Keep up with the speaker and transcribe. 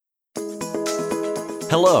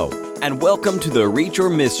Hello, and welcome to the Reach or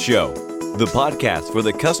Miss Show, the podcast for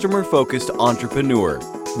the customer-focused entrepreneur,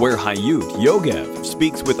 where Hayut Yogev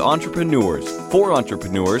speaks with entrepreneurs for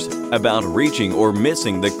entrepreneurs about reaching or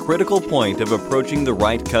missing the critical point of approaching the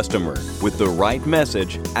right customer with the right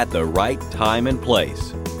message at the right time and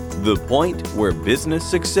place. The point where business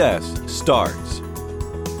success starts.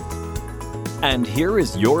 And here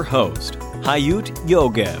is your host, Hayut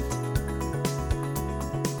Yogev.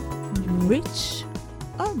 Reach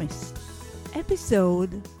or Miss,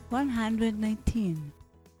 episode 119.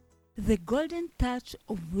 The golden touch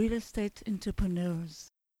of real estate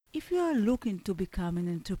entrepreneurs. If you are looking to become an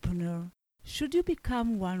entrepreneur, should you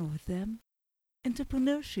become one of them?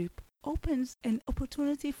 Entrepreneurship opens an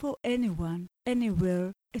opportunity for anyone,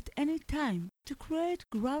 anywhere, at any time to create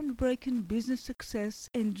groundbreaking business success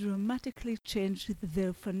and dramatically change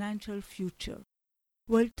their financial future.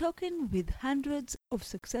 While talking with hundreds of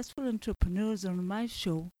successful entrepreneurs on my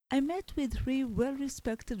show, I met with three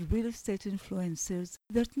well-respected real estate influencers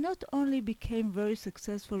that not only became very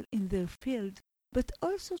successful in their field, but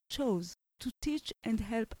also chose to teach and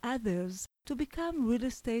help others to become real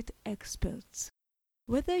estate experts.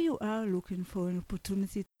 Whether you are looking for an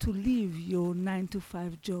opportunity to leave your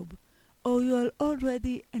 9-to-5 job, or you are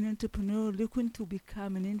already an entrepreneur looking to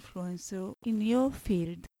become an influencer in your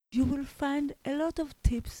field, you will find a lot of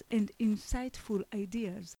tips and insightful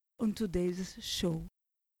ideas on today's show.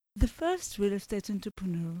 The first real estate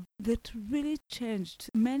entrepreneur that really changed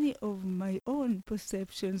many of my own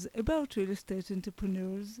perceptions about real estate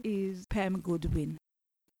entrepreneurs is Pam Goodwin.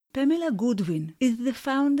 Pamela Goodwin is the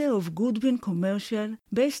founder of Goodwin Commercial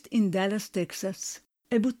based in Dallas, Texas,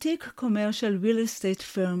 a boutique commercial real estate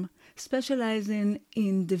firm specializing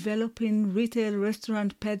in developing retail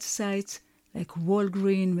restaurant pad sites like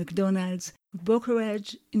Walgreens, McDonald's,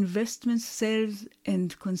 brokerage, investment sales,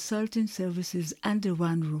 and consulting services under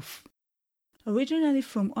one roof. Originally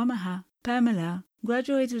from Omaha, Pamela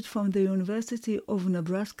graduated from the University of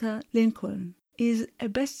Nebraska-Lincoln, is a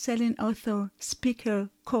best-selling author, speaker,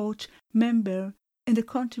 coach, member, and a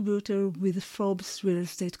contributor with Forbes Real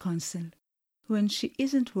Estate Council. When she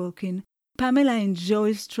isn't working, Pamela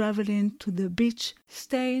enjoys traveling to the beach,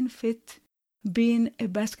 staying fit, being a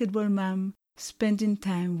basketball mom, spending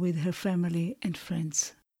time with her family and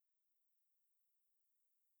friends.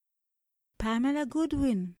 Pamela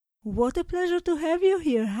Goodwin, what a pleasure to have you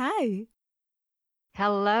here. Hi.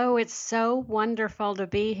 Hello, it's so wonderful to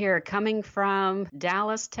be here, coming from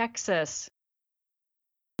Dallas, Texas.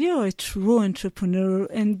 You're a true entrepreneur,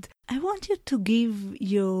 and I want you to give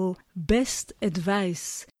your best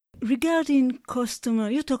advice regarding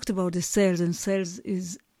customer. You talked about the sales, and sales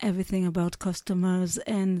is everything about customers,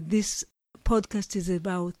 and this podcast is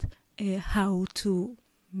about how to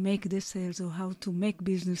make the sales or how to make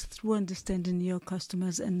business through understanding your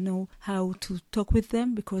customers and know how to talk with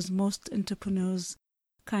them, because most entrepreneurs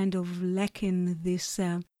kind of lack in this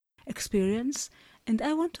experience. And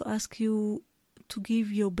I want to ask you to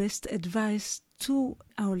give your best advice to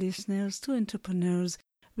our listeners, to entrepreneurs,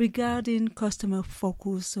 regarding customer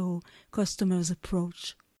focus or customer's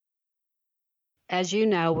approach. As you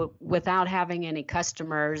know, without having any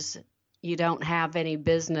customers, you don't have any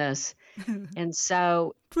business. And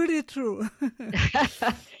so pretty true.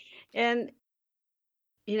 And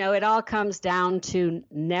it all comes down to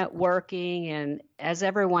networking, and as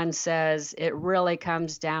everyone says, it really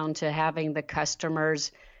comes down to having the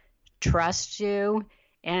customers trust you.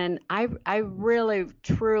 And I really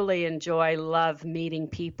truly love meeting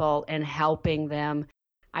people and helping them.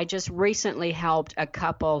 I just recently helped a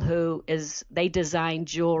couple they design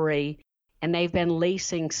jewelry, and they've been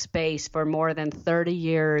leasing space for more than 30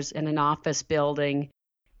 years in an office building.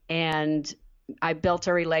 And I built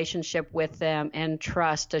a relationship with them and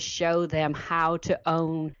trust to show them how to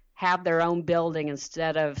have their own building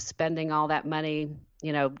instead of spending all that money,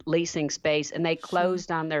 leasing space. And they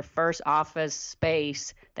closed on their first office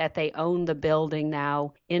space that they own the building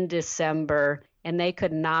now in December, and they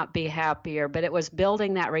could not be happier. But it was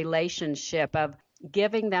building that relationship of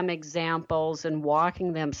giving them examples and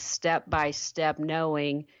walking them step by step,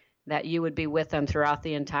 knowing that you would be with them throughout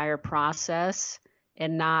the entire process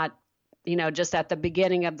and not, just at the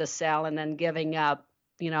beginning of the sale and then giving up,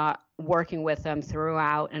 working with them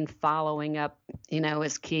throughout and following up,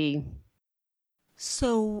 is key.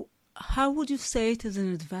 So how would you say it as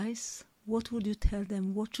an advice? What would you tell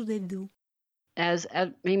them? What should they do? As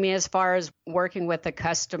far as working with the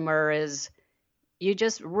customer is, you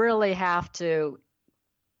just really have to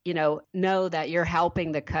know that you're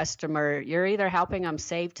helping the customer. You're either helping them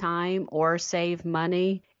save time or save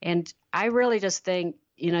money. And I really just think,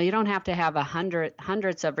 you don't have to have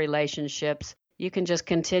hundreds of relationships. you can just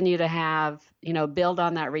continue to have, build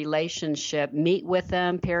on that relationship, meet with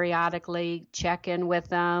them periodically, check in with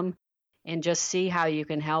them, and just see how you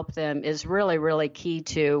can help them is really, really key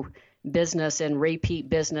to business and repeat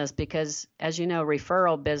business. Because as you know,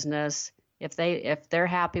 referral business, if they're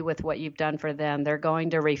happy with what you've done for them, they're going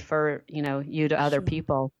to refer, you to other Sure.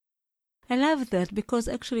 people. I love that, because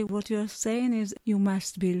actually what you're saying is you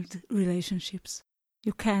must build relationships.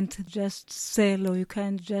 You can't just sell, or you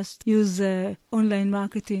can't just use online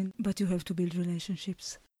marketing, but you have to build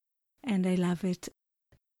relationships. And I love it.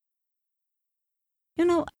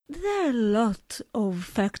 There are a lot of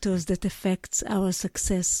factors that affect our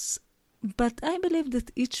success, but I believe that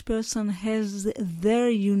each person has their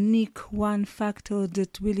unique one factor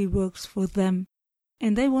that really works for them.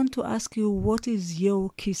 And I want to ask you, what is your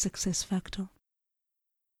key success factor?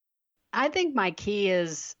 I think my key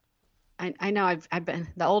is, I know I've been,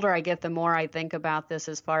 the older I get, the more I think about this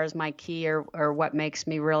as far as my key or what makes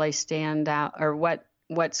me really stand out, or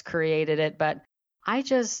what's created it. But I've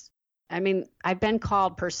been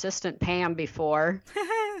called Persistent Pam before.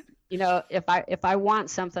 If I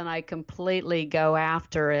want something, I completely go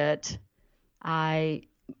after it.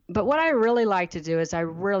 But what I really like to do is I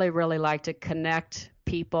really, really like to connect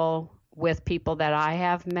people with people that I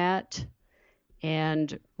have met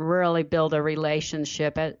and really build a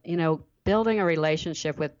relationship. Building a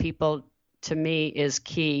relationship with people, to me, is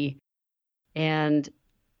key. And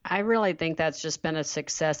I really think that's just been a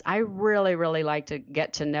success. I really, really like to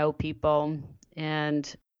get to know people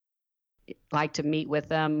and like to meet with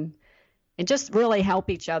them and just really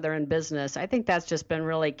help each other in business. I think that's just been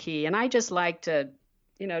really key. And I just like to,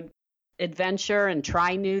 adventure and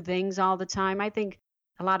try new things all the time. I think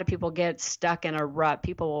a lot of people get stuck in a rut.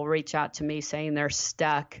 People will reach out to me saying they're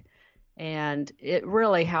stuck. And it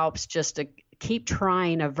really helps just to keep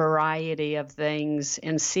trying a variety of things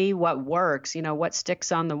and see what works, what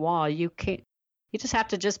sticks on the wall. You just have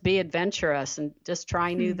to just be adventurous and just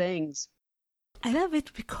try new things. I love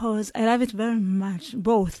it because I love it very much,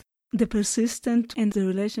 both the persistent and the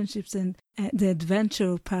relationships and the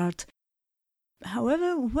adventure part.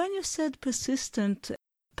 However, when you said persistent,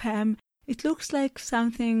 Pam, it looks like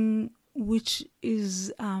something which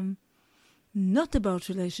is not about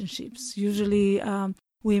relationships. Usually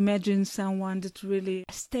we imagine someone that really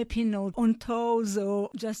stepping on toes or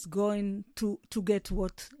just going to get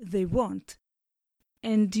what they want.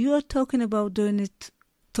 And you are talking about doing it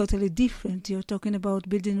totally different. You're talking about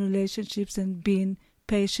building relationships and being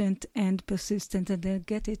patient and persistent and then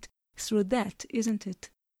get it through that, isn't it?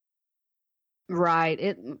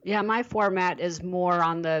 Right. My format is more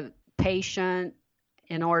on the patient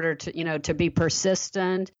in order to, to be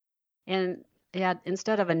persistent. And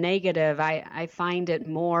instead of a negative, I find it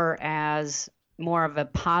more as more of a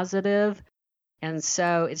positive. And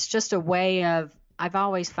so it's just a way of, I've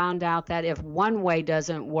always found out that if one way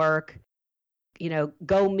doesn't work,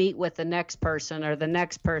 go meet with the next person or the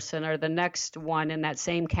next person or the next one in that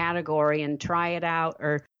same category and try it out,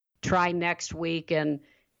 or try next week and,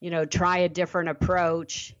 try a different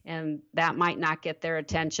approach. And that might not get their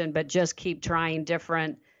attention, but just keep trying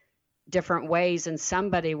different ways, and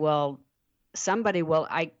somebody will,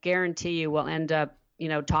 I guarantee you, will end up,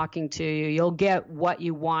 talking to you. You'll get what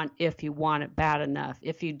you want if you want it bad enough.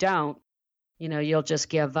 If you don't, you'll just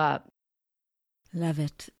give up. Love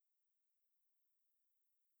it.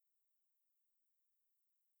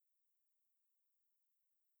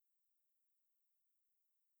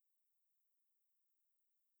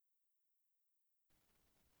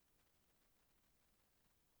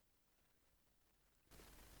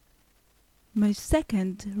 My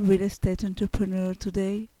second real estate entrepreneur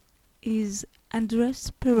today is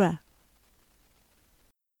Andres Pera.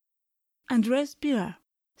 Andres Pera.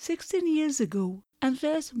 16 years ago,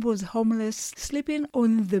 Andres was homeless, sleeping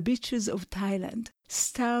on the beaches of Thailand,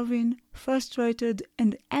 starving, frustrated,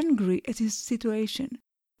 and angry at his situation.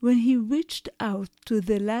 When he reached out to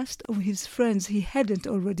the last of his friends he hadn't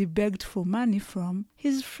already begged for money from,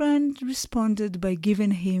 his friend responded by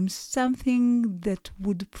giving him something that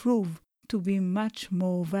would prove to be much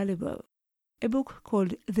more valuable, a book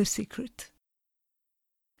called The Secret.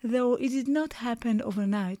 Though it did not happen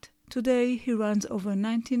overnight, today he runs over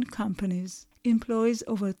 19 companies, employs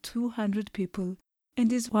over 200 people,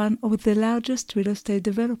 and is one of the largest real estate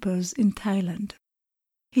developers in Thailand.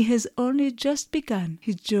 He has only just begun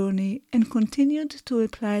his journey and continued to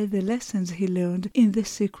apply the lessons he learned in The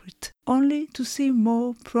Secret, only to see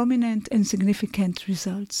more prominent and significant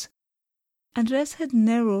results. Andres had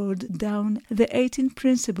narrowed down the 18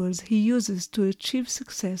 principles he uses to achieve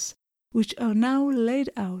success, which are now laid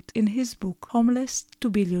out in his book, Homeless to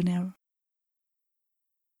Billionaire.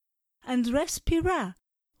 Andres Pira.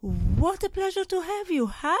 What a pleasure to have you.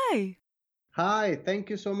 Hi. Hi, thank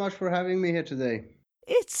you so much for having me here today.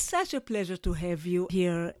 It's such a pleasure to have you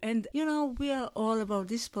here. And, we are all about,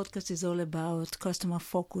 this podcast is all about customer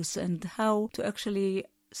focus and how to actually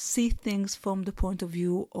see things from the point of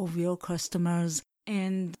view of your customers.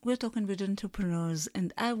 And we're talking with entrepreneurs.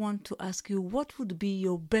 And I want to ask you, what would be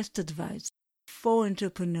your best advice for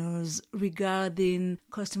entrepreneurs regarding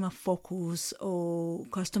customer focus or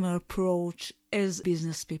customer approach as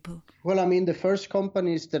business people? Well, I mean, the first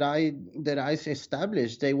companies that I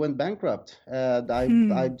established, they went bankrupt.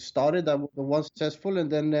 I started, I was successful, and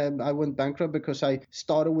then I went bankrupt because I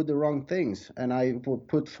started with the wrong things and I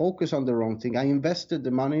put focus on the wrong thing. I invested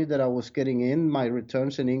the money that I was getting in, my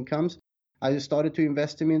returns and incomes. I started to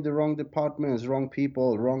invest them in the wrong departments, wrong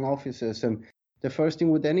people, wrong offices. And the first thing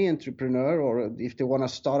with any entrepreneur, or if they want to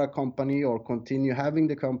start a company or continue having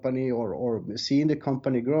the company or seeing the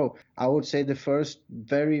company grow, I would say the first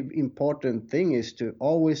very important thing is to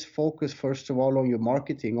always focus, first of all, on your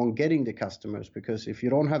marketing, on getting the customers. Because if you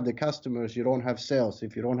don't have the customers, you don't have sales.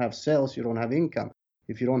 If you don't have sales, you don't have income.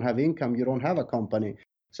 If you don't have income, you don't have a company.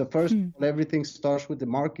 So first of all, everything starts with the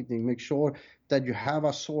marketing. Make sure that you have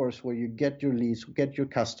a source where you get your leads, get your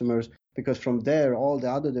customers, because from there, all the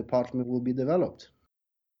other departments will be developed.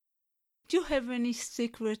 Do you have any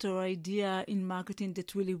secret or idea in marketing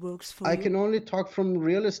that really works for you? I can only talk from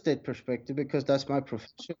real estate perspective because that's my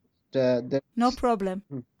profession. No problem.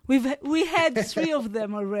 We had 3 of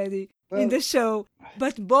them already in the show,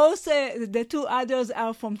 but both the 2 others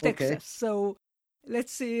are from Texas. Okay. So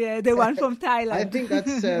let's see the one from Thailand. I think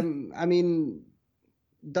that's,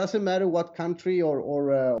 doesn't matter what country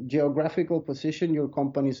or geographical position your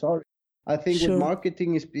companies are. I think Sure. with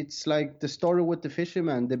marketing, it's like the story with the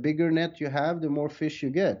fisherman. The bigger net you have, the more fish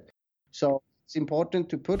you get. So it's important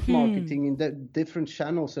to put marketing in the different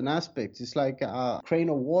channels and aspects. It's like a crane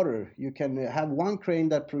of water. You can have one crane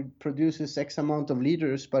that produces X amount of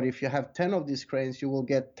liters, but if you have 10 of these cranes, you will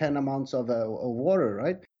get 10 amounts of water,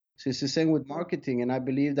 right? So it's the same with marketing. And I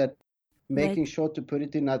believe that making sure to put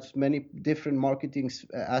it in as many different marketing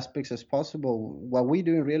aspects as possible. What we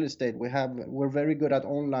do in real estate, we're very good at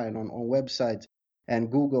online on websites and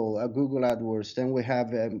Google AdWords. Then we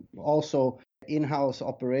have also in-house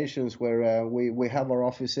operations where we have our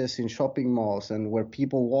offices in shopping malls and where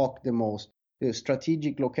people walk the most,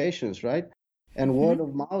 strategic locations, right? And word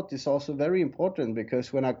of mouth is also very important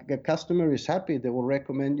because when a customer is happy, they will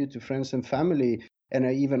recommend you to friends and family and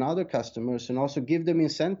even other customers, and also give them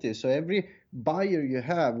incentives. So every buyer you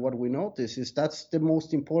have, what we notice is that's the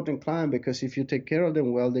most important client, because if you take care of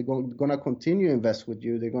them well, they're going to continue to invest with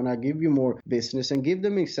you. They're going to give you more business, and give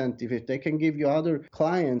them incentive. If they can give you other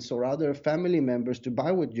clients or other family members to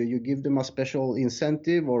buy with you, you give them a special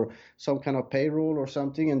incentive or some kind of payroll or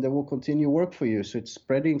something, and they will continue work for you. So it's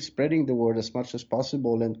spreading the word as much as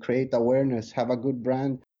possible and create awareness, have a good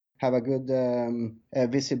brand, have a good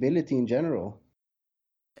visibility in general.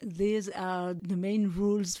 These are the main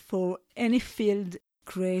rules for any field: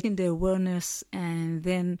 creating the awareness and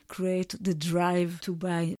then create the drive to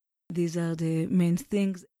buy. These are the main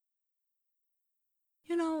things.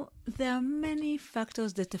 There are many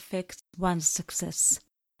factors that affect one's success.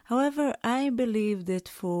 However, I believe that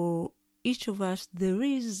for each of us, there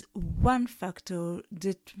is one factor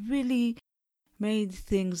that really made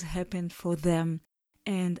things happen for them.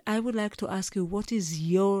 And I would like to ask you, what is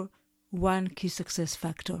your one key success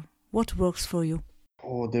factor? What works for you?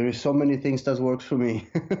 Oh, there is so many things that works for me.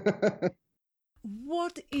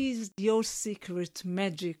 What is your secret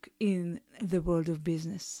magic in the world of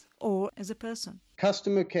business or as a person?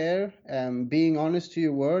 Customer care, being honest to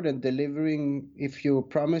your word and delivering. If you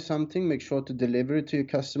promise something, make sure to deliver it to your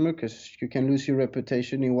customer, because you can lose your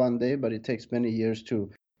reputation in one day, but it takes many years to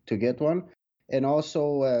get one. And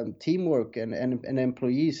also teamwork and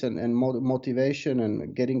employees and motivation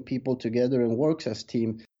and getting people together and works as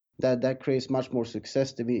team. That creates much more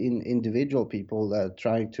success than in individual people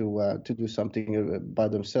trying to do something by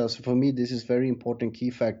themselves. So for me, this is very important key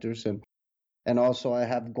factors. And also I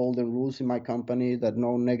have golden rules in my company that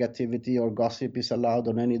no negativity or gossip is allowed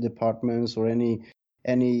on any departments or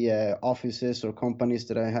any offices or companies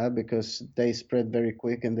that I have, because they spread very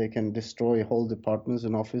quick and they can destroy whole departments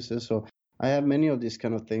and offices. So I have many of these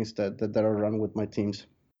kind of things that are run with my teams.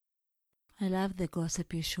 I love the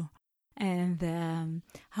gossip issue. And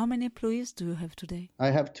how many employees do you have today? I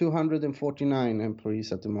have 249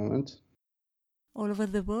 employees at the moment. All over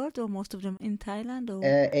the world, or most of them in Thailand? Or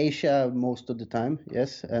Asia most of the time,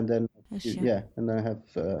 yes. And then Asia. And then I have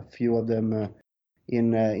a few of them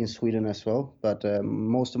in Sweden as well. But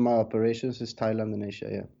most of my operations is Thailand and Asia,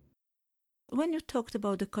 yeah. when you talked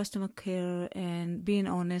about the customer care and being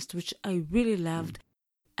honest, which I really loved,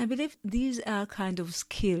 I believe these are kind of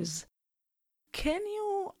skills. Can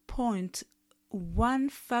you point one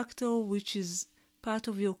factor which is part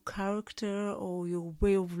of your character or your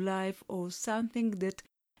way of life or something that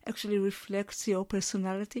actually reflects your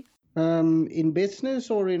personality? In business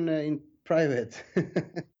or in private?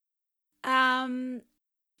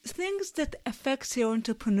 Things that affects your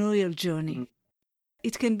entrepreneurial journey.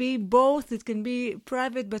 It can be both, it can be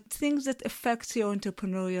private, but things that affects your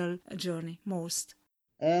entrepreneurial journey most.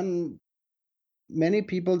 Many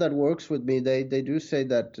people that works with me, they do say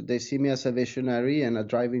that they see me as a visionary and a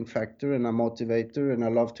driving factor and a motivator, and I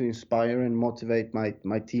love to inspire and motivate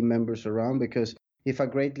my team members around, because if a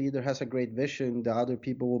great leader has a great vision, the other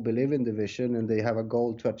people will believe in the vision and they have a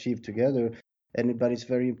goal to achieve together. But it's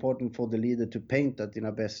very important for the leader to paint that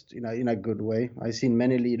in a good way. I've seen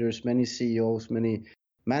many leaders, many CEOs, many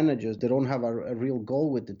managers, they don't have a real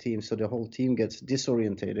goal with the team, so the whole team gets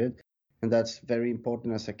disorientated. And that's very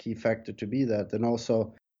important as a key factor to be that. And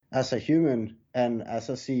also, as a human and as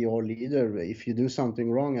a CEO leader, if you do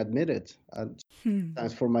something wrong, admit it.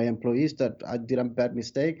 As for my employees, that I did a bad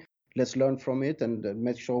mistake, let's learn from it and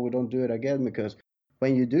make sure we don't do it again. Because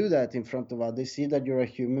when you do that in front of others, they see that you're a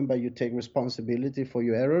human, but you take responsibility for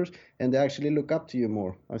your errors, and they actually look up to you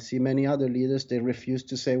more. I see many other leaders, they refuse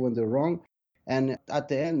to say when they're wrong. And at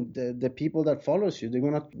the end, the people that follows you, they're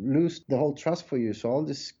going to lose the whole trust for you. So all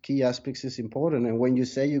these key aspects is important. And when you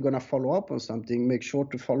say you're going to follow up on something, make sure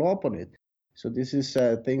to follow up on it. So this is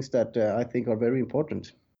things that I think are very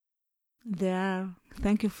important.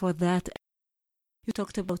 Thank you for that. You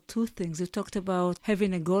talked about two things. You talked about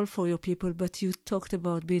having a goal for your people, but you talked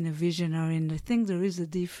about being a visionary. And I think there is a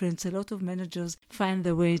difference. A lot of managers find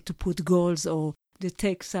the way to put goals, or they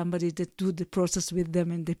take somebody that do the process with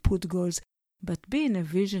them and they put goals. But being a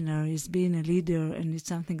visionary is being a leader, and it's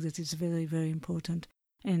something that is very, very important,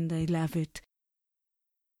 and I love it.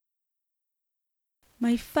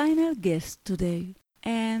 My final guest today,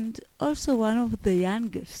 and also one of the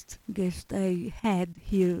youngest guests I had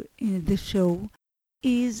here in the show,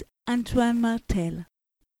 is Antoine Martel.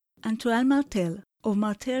 Antoine Martel of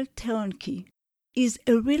Martel Turnkey is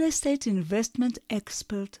a real estate investment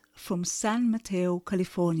expert from San Mateo,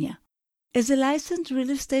 California. As a licensed real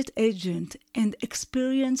estate agent and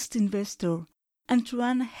experienced investor,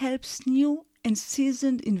 Antoine helps new and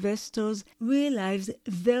seasoned investors realize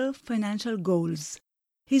their financial goals.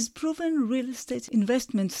 His proven real estate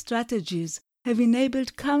investment strategies have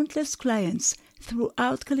enabled countless clients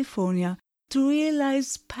throughout California to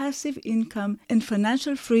realize passive income and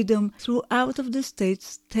financial freedom through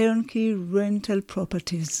out-of-the-state's turnkey rental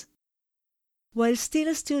properties. While still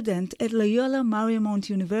a student at Loyola Marymount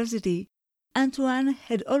University, Antoine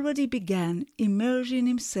had already begun immersing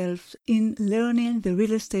himself in learning the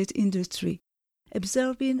real estate industry,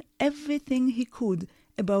 absorbing everything he could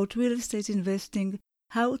about real estate investing,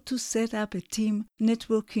 how to set up a team,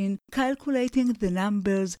 networking, calculating the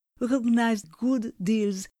numbers, recognize good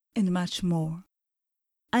deals, and much more.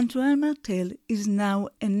 Antoine Martel is now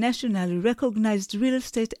a nationally recognized real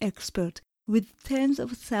estate expert with tens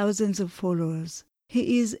of thousands of followers.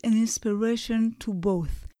 He is an inspiration to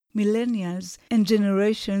both millennials and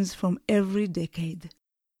generations from every decade.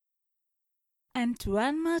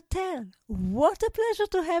 Antoine Martel, what a pleasure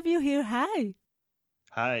to have you here. Hi.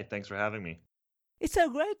 Hi, thanks for having me. It's so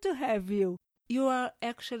great to have you. You are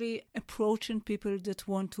actually approaching people that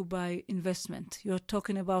want to buy investment. You're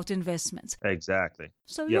talking about investments. Exactly.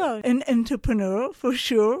 So you are an entrepreneur for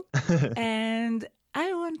sure. And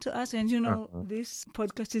I want to ask, and this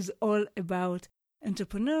podcast is all about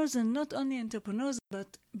entrepreneurs, and not only entrepreneurs,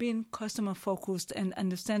 but being customer focused and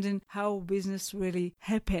understanding how business really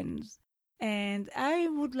happens. And I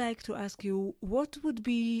would like to ask you, what would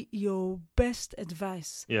be your best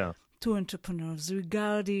advice to entrepreneurs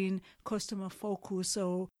regarding customer focus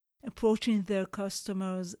or approaching their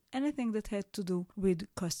customers, anything that had to do with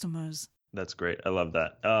customers? That's great. I love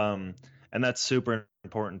that. And that's super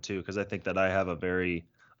important too, because I think that I have a very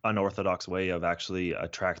unorthodox way of actually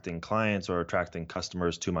attracting clients or attracting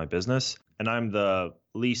customers to my business. And I'm the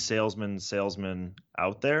least salesman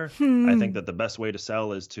out there. I think that the best way to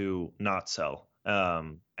sell is to not sell,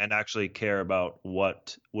 and actually care about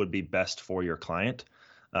what would be best for your client,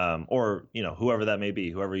 or whoever that may be,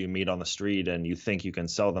 whoever you meet on the street and you think you can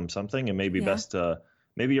sell them something, and maybe best to,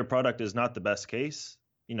 maybe your product is not the best case,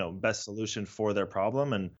 best solution for their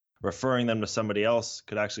problem, and referring them to somebody else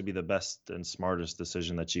could actually be the best and smartest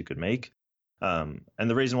decision that you could make. And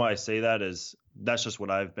the reason why I say that is that's just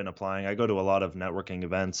what I've been applying. I go to a lot of networking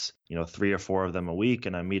events, 3 or 4 of them a week,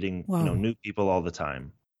 and I'm meeting, new people all the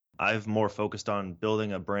time. I've more focused on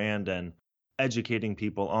building a brand and educating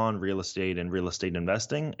people on real estate and real estate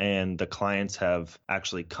investing. And the clients have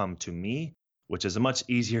actually come to me, which is a much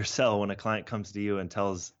easier sell when a client comes to you and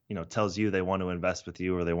tells you they want to invest with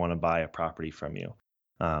you or they want to buy a property from you.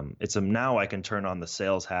 Now I can turn on the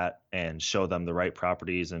sales hat and show them the right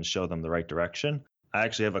properties and show them the right direction. I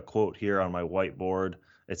actually have a quote here on my whiteboard.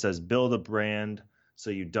 It says, build a brand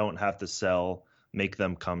so you don't have to sell, make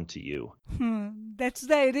them come to you. That's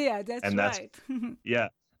the idea. That's right. Yeah,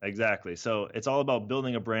 exactly. So it's all about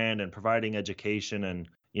building a brand and providing education and,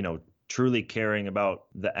 truly caring about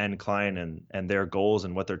the end client and their goals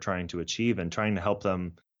and what they're trying to achieve and trying to help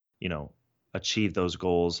them, achieve those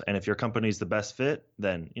goals. And if your company's the best fit,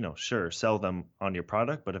 then, sure, sell them on your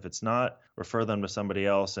product. But if it's not, refer them to somebody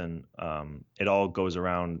else. And it all goes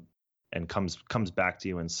around and comes back to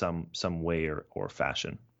you in some way or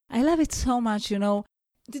fashion. I love it so much,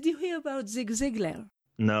 Did you hear about Zig Ziglar?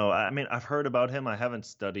 No, I mean, I've heard about him. I haven't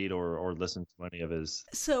studied or listened to any of his.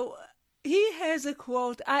 So he has a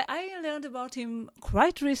quote. I learned about him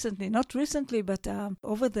quite recently, not recently, but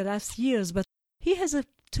over the last years. But he has a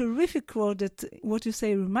terrific quote that what you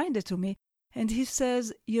say reminded to me. And he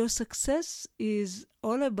says, your success is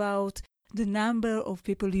all about the number of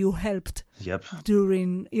people you helped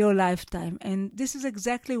during your lifetime. And this is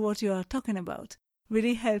exactly what you are talking about.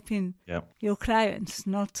 Really helping your clients,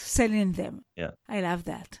 not selling them. Yeah. I love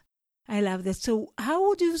that. So how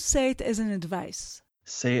would you say it as an advice?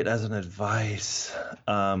 Say it as an advice.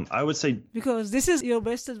 I would say, because this is your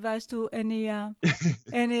best advice to any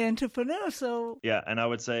entrepreneur. So yeah, and I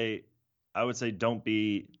would say don't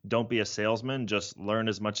be a salesman. Just learn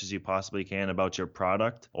as much as you possibly can about your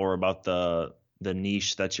product or about the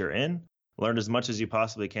niche that you're in. Learn as much as you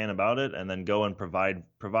possibly can about it, and then go and provide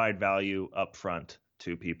value up front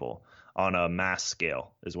to people on a mass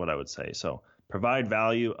scale is what I would say. So provide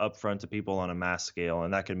value up front to people on a mass scale,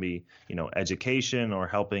 and that can be, education or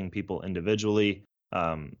helping people individually.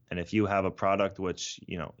 And if you have a product which,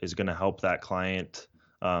 is going to help that client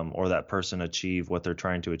or that person achieve what they're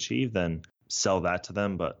trying to achieve, then sell that to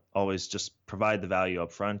them, but always just provide the value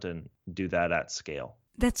up front and do that at scale.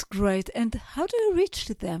 That's great. And how do you reach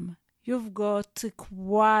them? You've got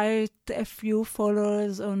quite a few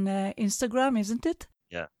followers on Instagram, isn't it?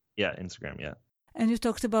 Yeah, Instagram, yeah. And you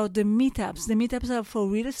talked about the meetups. The meetups are for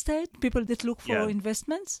real estate, people that look for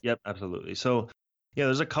investments? Yep, absolutely. So,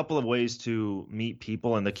 there's a couple of ways to meet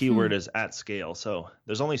people, and the key word is at scale. So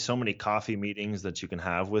there's only so many coffee meetings that you can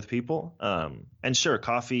have with people. And sure,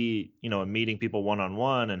 coffee, meeting people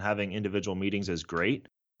one-on-one and having individual meetings is great.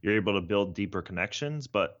 You're able to build deeper connections,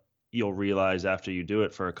 but you'll realize after you do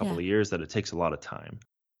it for a couple of years that it takes a lot of time.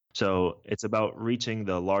 So it's about reaching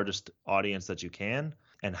the largest audience that you can,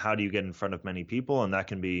 and how do you get in front of many people? And that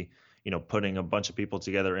can be, putting a bunch of people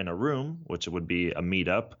together in a room, which would be a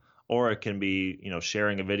meetup, or it can be,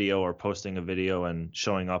 sharing a video or posting a video and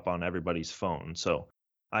showing up on everybody's phone. So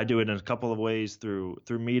I do it in a couple of ways through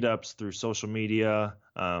meetups, through social media.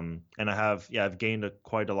 And I've gained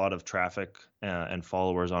quite a lot of traffic and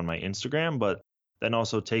followers on my Instagram, but then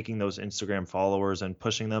also taking those Instagram followers and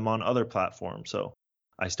pushing them on other platforms. So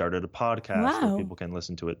I started a podcast where people can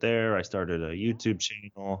listen to it there. I started a YouTube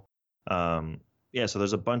channel. So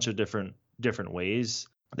there's a bunch of different ways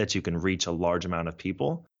that you can reach a large amount of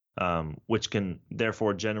people, which can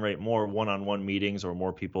therefore generate more one-on-one meetings or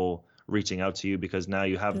more people reaching out to you, because now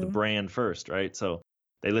you have the brand first, right? So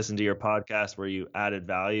they listen to your podcast where you added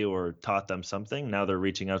value or taught them something. Now they're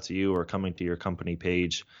reaching out to you or coming to your company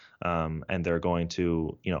page, and they're going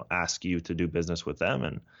to, ask you to do business with them.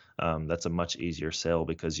 And that's a much easier sale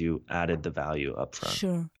because you added the value up front.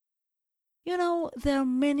 Sure. There are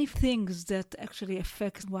many things that actually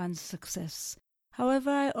affect one's success. However,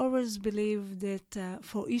 I always believe that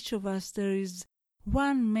for each of us, there is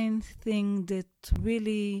one main thing that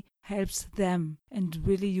really helps them and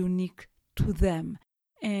really unique to them.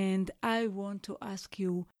 And I want to ask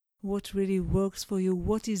you what really works for you.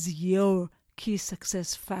 What is your key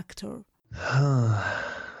success factor?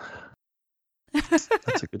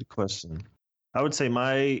 That's a good question. I would say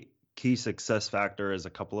my key success factor is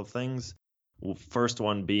a couple of things. Well, first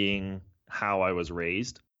one being how I was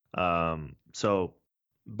raised. So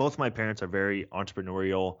both my parents are very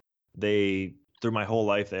entrepreneurial. Through my whole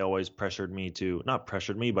life, they always not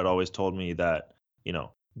pressured me, but always told me that,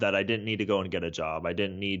 that I didn't need to go and get a job. I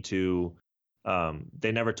didn't need to,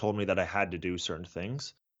 they never told me that I had to do certain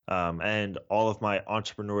things. And all of my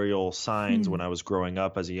entrepreneurial signs when I was growing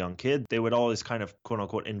up as a young kid, they would always kind of quote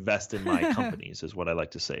unquote invest in my companies is what I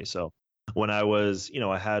like to say. So when I was,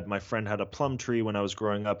 my friend had a plum tree when I was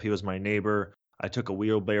growing up. He was my neighbor. I took a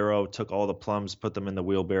wheelbarrow, took all the plums, put them in the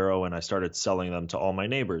wheelbarrow, and I started selling them to all my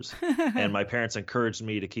neighbors. And my parents encouraged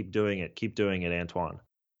me to keep doing it, Antoine.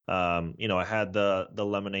 I had the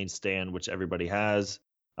lemonade stand, which everybody has.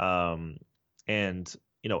 And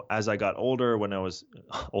as I got older, when I was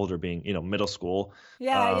older, being, middle school.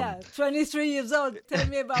 Yeah. 23 years old. Tell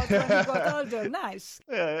me about when you got older. Nice.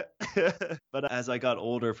 Yeah. But as I got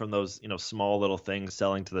older from those, small little things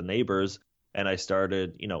selling to the neighbors, and I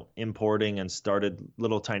started, importing and started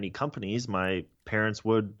little tiny companies, my parents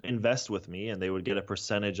would invest with me and they would get a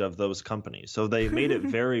percentage of those companies. So they made it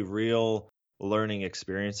very real learning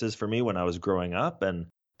experiences for me when I was growing up. And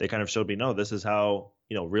they kind of showed me, no, this is how,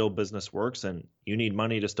 real business works, and you need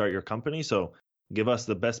money to start your company. So give us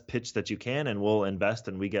the best pitch that you can and we'll invest,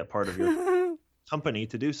 and we get part of your company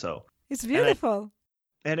to do so. It's beautiful.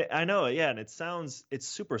 I know, yeah, and it's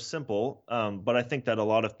super simple, but I think that a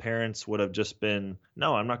lot of parents would have just been,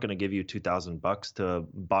 no, I'm not going to give you $2,000 to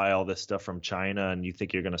buy all this stuff from China, and you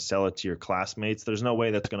think you're going to sell it to your classmates. There's no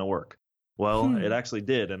way that's going to work. Well, it actually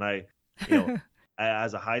did, and I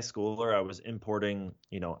as a high schooler, I was importing,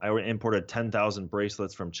 I imported 10,000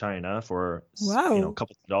 bracelets from China for a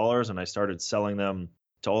couple of dollars, and I started selling them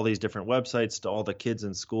to all these different websites, to all the kids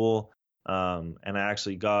in school, and I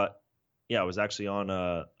actually I was actually on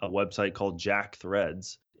a website called Jack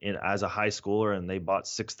Threads as a high schooler, and they bought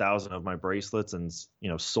 6,000 of my bracelets and,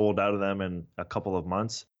 sold out of them in a couple of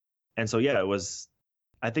months. And so,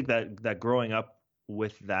 I think that growing up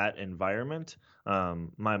with that environment,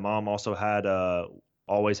 my mom also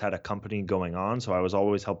always had a company going on. So I was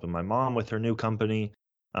always helping my mom with her new company.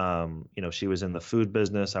 She was in the food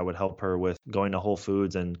business. I would help her with going to Whole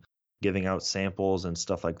Foods and giving out samples and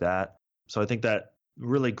stuff like that. So I think that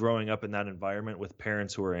really growing up in that environment with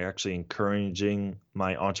parents who were actually encouraging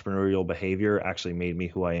my entrepreneurial behavior actually made me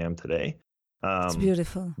who I am today. It's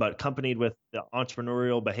beautiful. But accompanied with the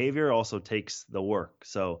entrepreneurial behavior also takes the work.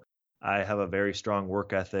 So I have a very strong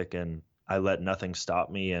work ethic, and I let nothing stop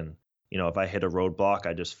me. And, if I hit a roadblock,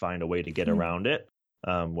 I just find a way to get around it,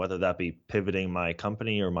 whether that be pivoting my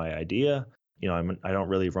company or my idea. I don't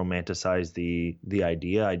really romanticize the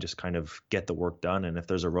idea. I just kind of get the work done. And if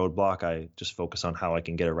there's a roadblock, I just focus on how I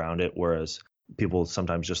can get around it. Whereas people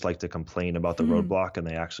sometimes just like to complain about the roadblock, and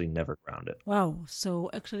they actually never get around it. Wow. So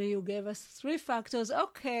actually you gave us 3 factors.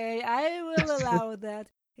 Okay, I will allow that.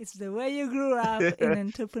 It's the way you grew up in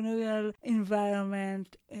an entrepreneurial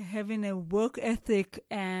environment, having a work ethic,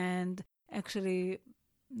 and actually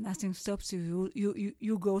nothing stops you.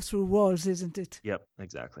 You go through walls, isn't it? Yep,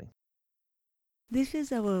 exactly. This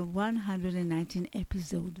is our 119th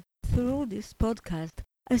episode. Through this podcast,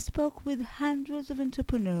 I spoke with hundreds of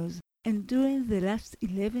entrepreneurs, and during the last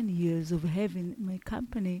 11 years of having my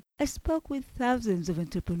company, I spoke with thousands of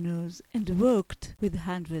entrepreneurs and worked with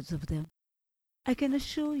hundreds of them. I can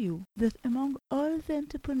assure you that among all the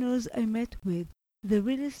entrepreneurs I met with, the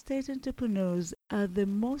real estate entrepreneurs are the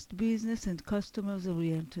most business and customers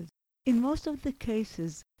oriented. In most of the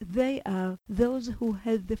cases, they are those who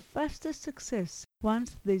had the fastest success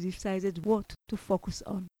once they decided what to focus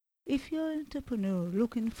on. If you're an entrepreneur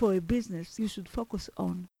looking for a business you should focus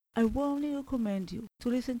on, I warmly recommend you to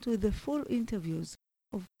listen to the full interviews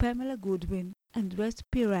of Pamela Goodwin, Andres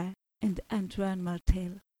Pira, and Antoine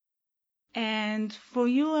Martel. And for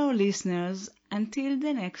you, our listeners, until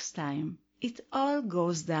the next time, it all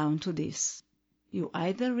goes down to this. You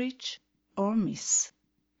either reach or miss.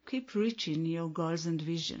 Keep reaching your goals and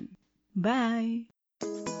vision. Bye.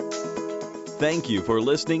 Thank you for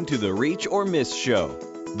listening to the Reach or Miss Show,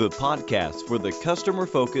 the podcast for the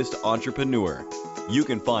customer-focused entrepreneur. You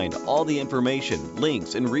can find all the information,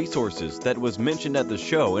 links, and resources that was mentioned at the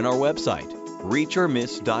show in our website,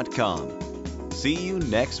 reachormiss.com. See you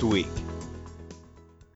next week.